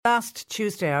Last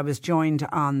Tuesday, I was joined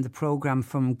on the programme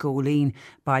from Goleen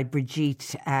by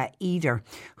Brigitte Eder,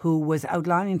 who was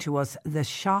outlining to us the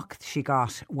shock she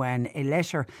got when a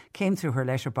letter came through her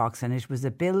letterbox, and it was a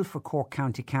bill for Cork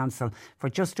County Council for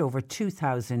just over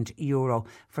 €2,000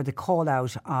 for the call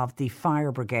out of the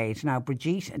fire brigade. Now,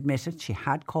 Brigitte admitted she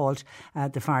had called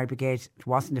the fire brigade. It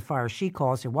wasn't a fire she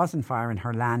caused, it wasn't fire in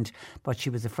her land, but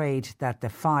she was afraid that the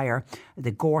fire,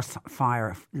 the Gorse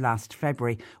Fire last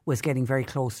February, was getting very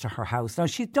close to her house. Now,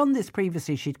 she'd done this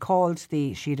previously. She'd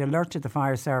alerted the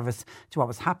fire service to what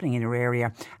was happening in her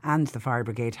area, and the fire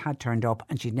brigade had turned up,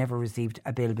 and she'd never received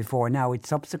a bill before. Now, it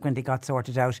subsequently got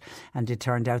sorted out, and it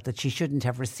turned out that she shouldn't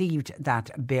have received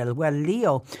that bill. Well,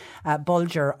 Leo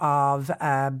Bulger of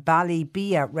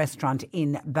Ballydehob restaurant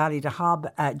in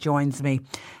Ballydehob joins me.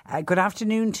 Good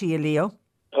afternoon to you, Leo.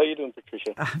 How are you doing,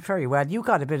 Patricia? Very well. You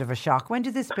got a bit of a shock. When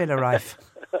did this bill arrive?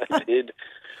 I did.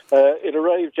 It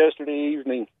arrived yesterday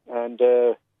evening, and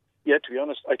to be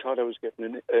honest, I thought I was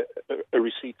getting a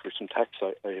receipt for some tax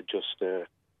I had just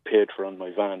paid for on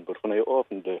my van. But when I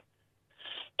opened the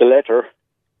letter,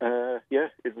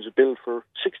 it was a bill for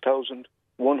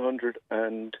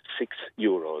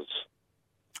 €6,106.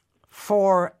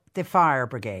 For the fire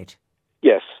brigade?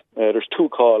 Yes. There's two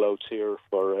call-outs here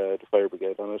for the fire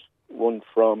brigade on it. One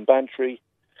from Bantry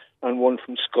and one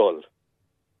from Skull.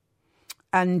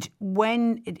 And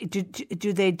when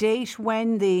do they date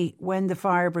when the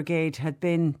fire brigade had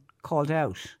been called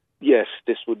out? Yes,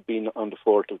 this would be on the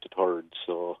 4th of the 3rd.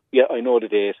 So, yeah, I know the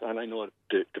date, and I know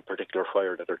the particular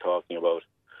fire that they're talking about.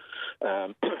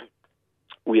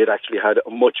 We had actually had a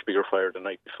much bigger fire the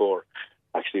night before.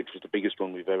 Actually, it was the biggest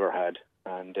one we've ever had.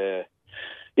 And,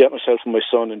 myself and my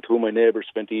son and two of my neighbours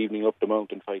spent the evening up the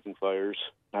mountain fighting fires.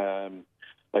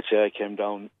 I'd say I came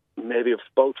down maybe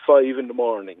about 5 in the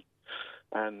morning.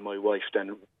 And my wife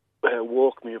then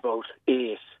woke me about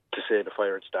 8 to say the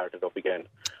fire had started up again.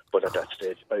 But at that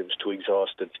stage, I was too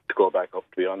exhausted to go back up,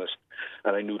 to be honest.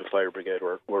 And I knew the fire brigade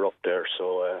were up there,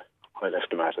 so I left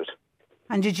them at it.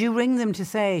 And did you ring them to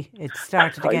say it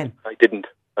started again? I didn't.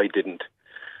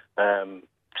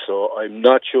 So I'm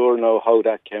not sure now how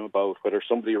that came about, whether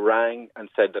somebody rang and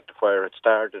said that the fire had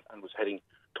started and was heading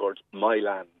towards my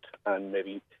land and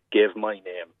maybe gave my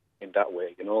name in that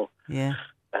way, you know. Yeah.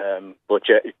 But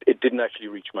it didn't actually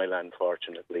reach my land,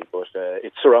 fortunately. But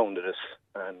it surrounded us,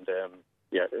 and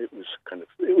it was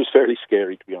fairly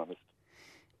scary, to be honest.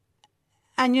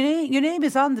 And your name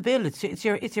is on the bill. It's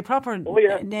your proper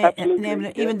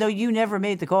name, even though you never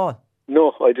made the call.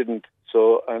 No, I didn't.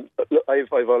 So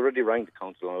I've already rang the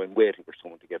council, and I'm waiting for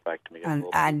someone to get back to me.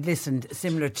 And listen,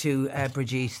 similar to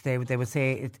Brigitte, they would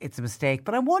say it's a mistake.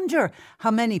 But I wonder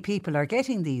how many people are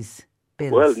getting these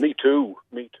bills. Well, me too.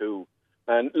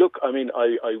 And look, I mean,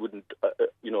 I wouldn't,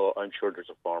 I'm sure there's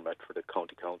a format for the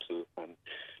county council, and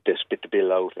they spit the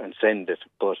bill out and send it.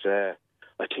 But I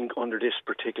think under this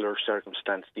particular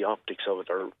circumstance, the optics of it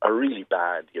are really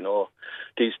bad, you know.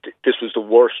 This was the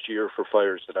worst year for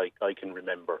fires that I can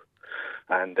remember.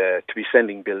 And to be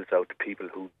sending bills out to people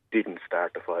who didn't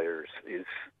start the fires is,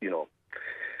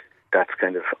 that's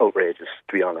kind of outrageous,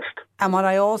 to be honest. And what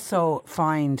I also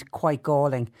find quite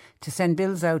galling, to send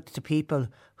bills out to people,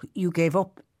 you gave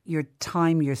up your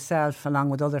time yourself along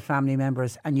with other family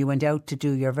members, and you went out to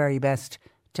do your very best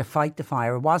to fight the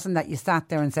fire. It wasn't that you sat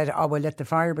there and said, we'll let the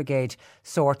fire brigade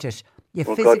sort it. You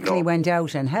physically went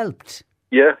out and helped.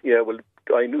 Yeah, well,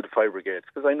 I knew the fire brigades,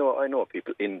 because I know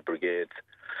people in brigades,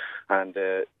 and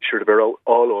sure, they're out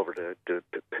all over the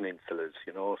peninsulas,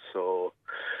 you know, so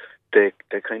they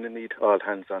kind of need all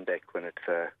hands on deck when it's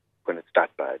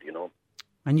that bad, you know.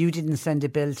 And you didn't send a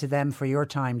bill to them for your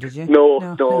time, did you? No,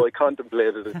 I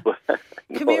contemplated it, but I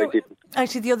didn't.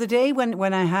 Actually, the other day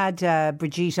when I had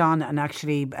Brigitte on, and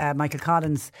actually Michael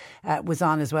Collins was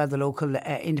on as well, the local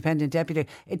independent deputy,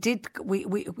 it did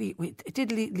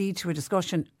lead to a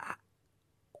discussion.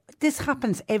 This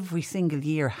happens every single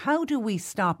year. How do we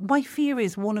stop? My fear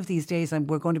is one of these days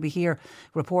we're going to be here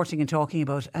reporting and talking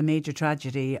about a major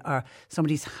tragedy or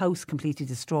somebody's house completely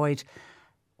destroyed.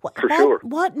 Sure.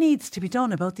 What needs to be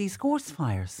done about these Gorse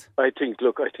fires? I think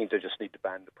they just need to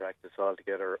ban the practice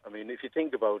altogether. I mean, if you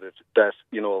think about it, that,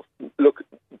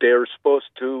 they're supposed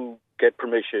to get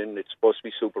permission, it's supposed to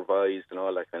be supervised and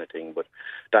all that kind of thing, but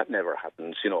that never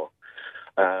happens,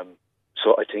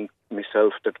 So I think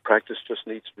myself that the practice just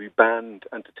needs to be banned,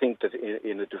 and to think that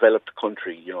in a developed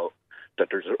country, that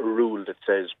there's a rule that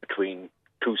says between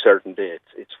two certain dates,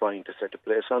 it's fine to set a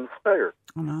place on fire.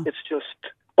 Oh, no. It's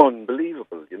just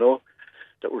unbelievable,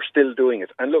 that we're still doing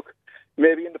it. And look,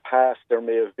 maybe in the past there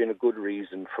may have been a good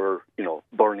reason for,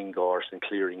 burning gorse and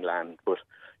clearing land, but,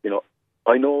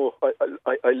 I know,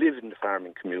 I live in the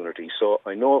farming community, so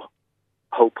I know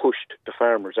how pushed the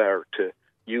farmers are to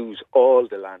use all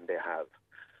the land they have.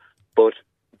 But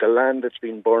the land that's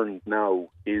been burned now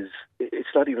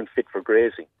it's not even fit for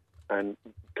grazing. And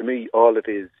to me, all it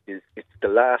is it's the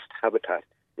last habitat.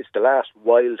 It's the last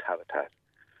wild habitat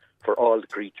for all the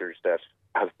creatures that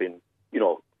have been,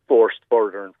 forced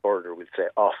further and further, we'll say,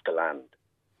 off the land.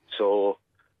 So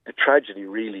the tragedy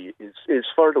really is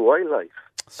for the wildlife.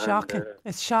 Shocking!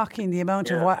 It's shocking the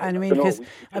amount of what. We have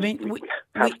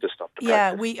to stop the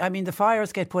practice. The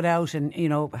fires get put out, and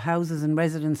houses and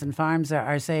residents and farms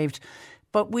are saved,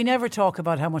 but we never talk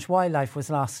about how much wildlife was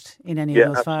lost in any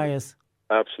of those fires.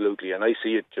 Absolutely, and I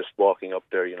see it just walking up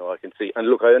there. I can see, and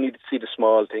look, I only see the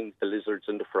small things, the lizards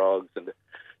and the frogs and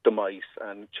the mice,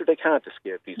 and sure, they can't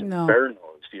escape these infernos,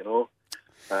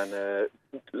 And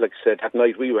like I said, that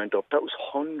night we went up, that was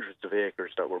hundreds of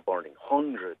acres that were burning,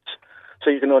 hundreds. So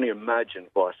you can only imagine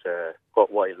what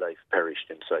wildlife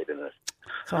perished inside in it.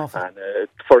 It's awful. And the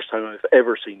first time I've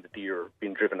ever seen the deer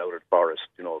being driven out of the forest,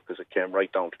 because it came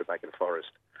right down to the back of the forest,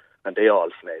 and they all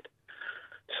fled.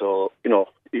 So, you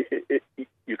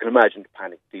can imagine the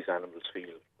panic these animals feel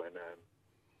when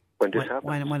this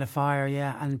happens. When a fire,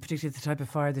 and particularly the type of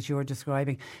fire that you're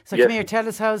describing. So come here, tell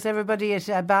us, how's everybody at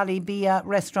Ballydehob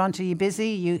restaurant? Are you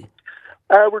busy?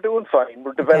 We're doing fine.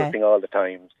 We're developing all the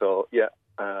time. So,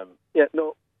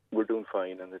 we're doing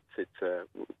fine, and it's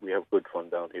we have good fun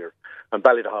down here. And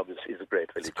Ballydehob is a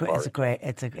great village. It's a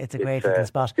great little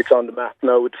spot. It's on the map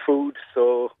now with food.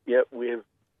 So we have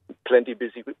plenty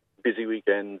busy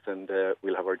weekends, and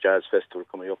we'll have our jazz festival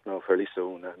coming up now fairly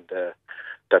soon, and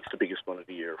that's the biggest one of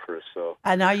the year for us. So.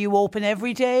 And are you open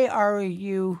every day, or are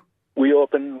you? We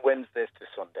open Wednesdays to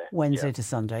Sunday. Wednesday to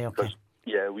Sunday, okay.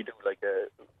 But, we do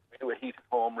a heated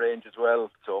home range as well.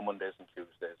 So Mondays and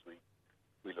Tuesdays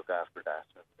we look after that,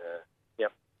 and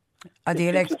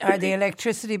Are the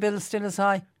electricity bills still as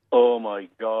high? Oh my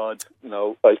God!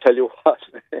 No, I'll tell you what.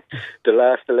 The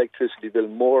last electricity bill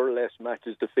more or less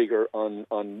matches the figure on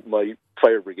my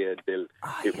fire brigade bill.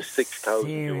 It was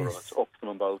 €6,000, up from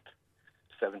about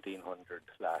 1,700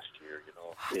 last year.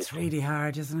 It's really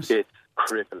hard, isn't it? It's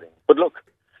crippling. But look,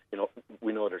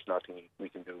 we know there's nothing we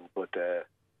can do, but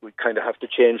we kind of have to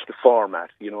change the format,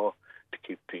 to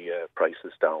keep the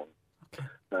prices down. Okay.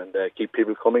 And keep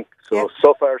people coming. So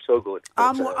far, so good.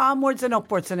 But, onwards and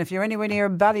upwards. And if you're anywhere near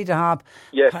Ballydehob,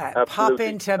 pop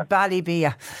into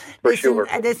Ballydehob.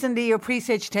 Listen, Lee,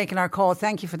 appreciate you taking our call.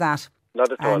 Thank you for that. Not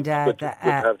at all. Good to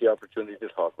have the opportunity to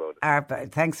talk about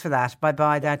it. Thanks for that.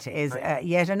 Bye-bye. That is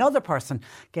yet another person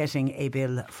getting a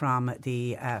bill from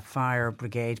the fire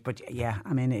brigade. But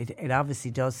it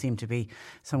obviously does seem to be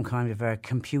some kind of a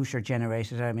computer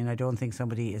generated. I don't think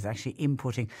somebody is actually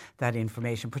inputting that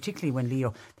information, particularly when,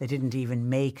 Leo, they didn't even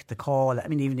make the call.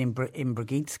 Even in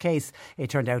Brigitte's case, it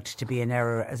turned out to be an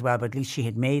error as well. But at least she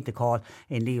had made the call.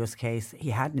 In Leo's case,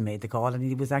 he hadn't made the call, and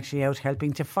he was actually out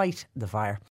helping to fight the fire.